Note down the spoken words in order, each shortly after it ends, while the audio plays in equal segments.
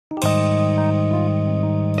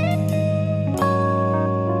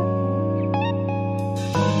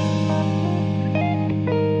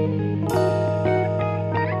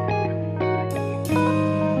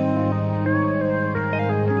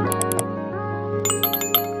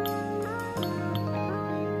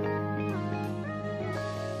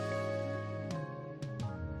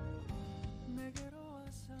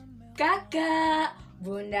Kakak,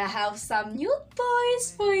 Bunda have some new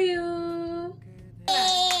toys for you.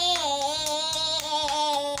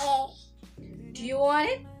 Do you want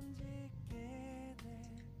it?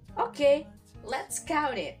 Okay, let's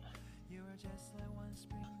count it.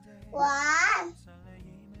 1,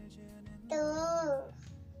 2,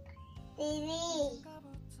 3,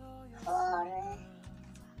 4,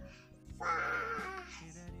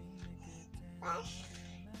 5.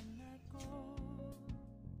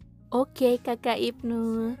 Okay, Kakak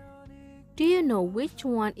Ibnu. Do you know which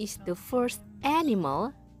one is the first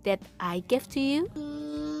animal that I gave to you?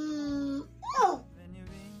 No.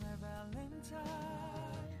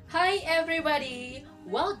 Hi everybody,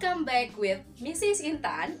 welcome back with Mrs.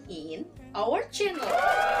 Intan in our channel.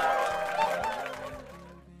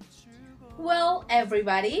 Well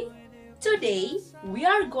everybody, today we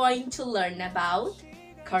are going to learn about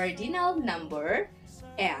cardinal number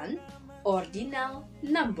and ordinal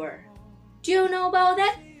number. Do you know about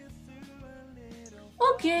that?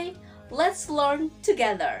 Okay, let's learn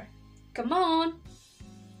together. Come on.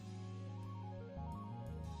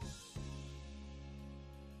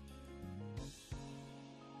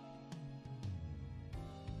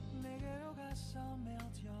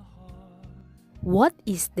 What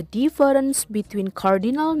is the difference between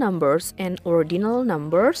cardinal numbers and ordinal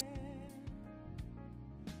numbers?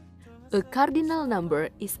 A cardinal number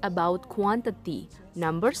is about quantity,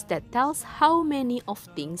 numbers that tells how many of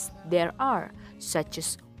things there are, such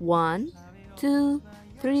as 1, 2,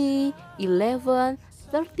 3, 11,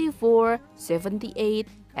 34, 78,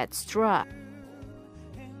 etc.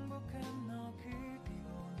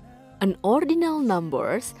 An ordinal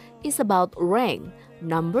numbers is about rank,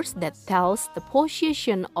 numbers that tells the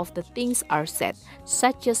position of the things are set,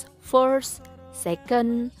 such as first,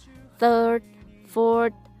 second, third,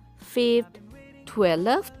 fourth, fifth,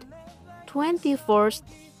 12th, 21st,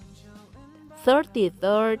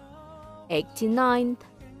 33rd, 89th,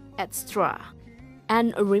 etc.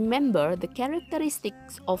 And remember, the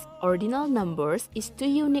characteristics of ordinal numbers is two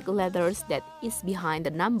unique letters that is behind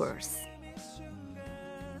the numbers.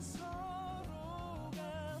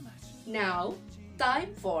 Now,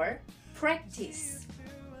 time for practice.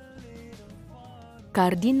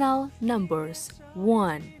 Cardinal numbers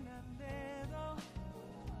 1,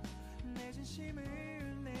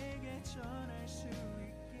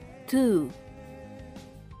 2,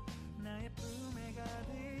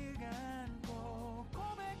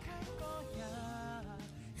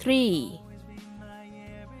 3,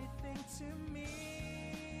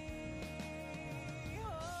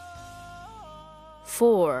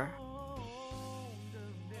 4,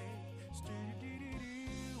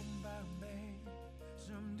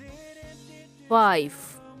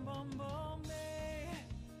 5,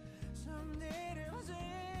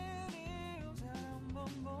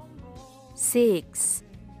 6,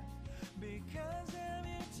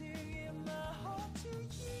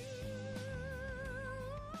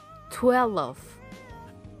 12,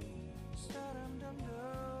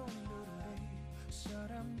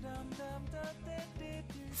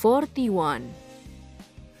 41,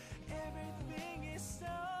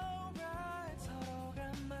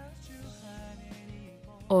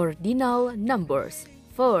 ordinal numbers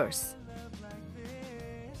first,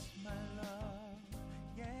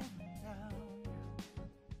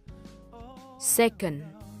 second,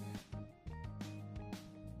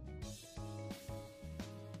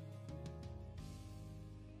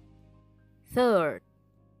 third,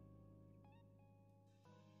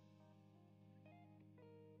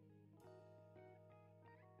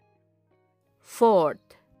 fourth,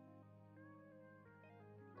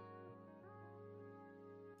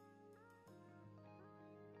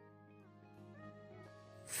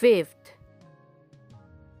 fifth,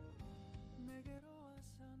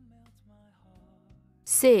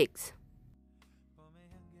 sixth,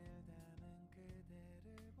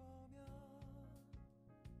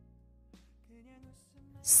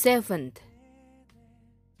 seventh,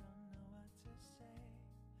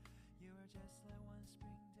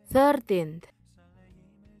 13th,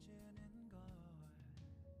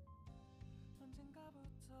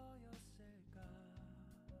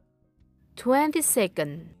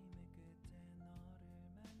 22nd,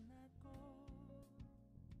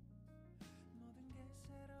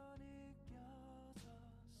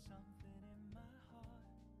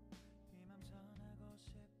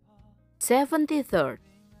 73rd,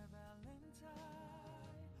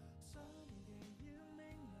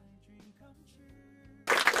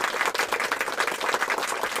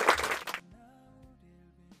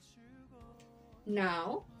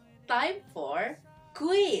 Now, time for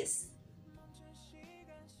quiz.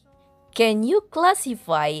 Can you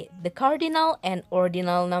classify the cardinal and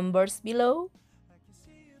ordinal numbers below?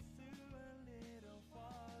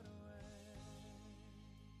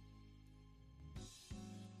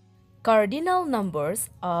 Cardinal numbers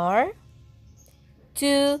are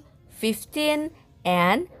 2, 15,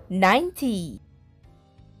 and 90.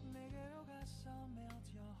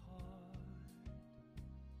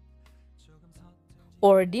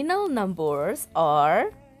 Ordinal numbers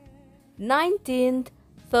are 19th,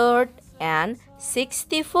 3rd, and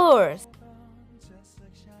 64th.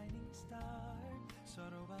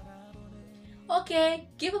 Okay,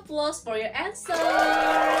 give applause for your answers.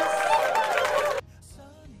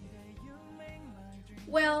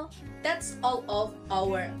 Well, that's all of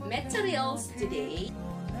our materials today.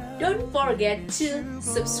 Don't forget to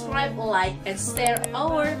subscribe, like, and share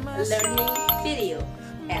our learning video.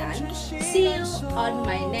 And see you on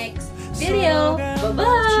my next video.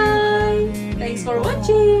 Bye-bye. Thanks for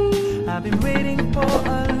watching. I've been waiting for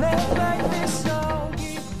a letter.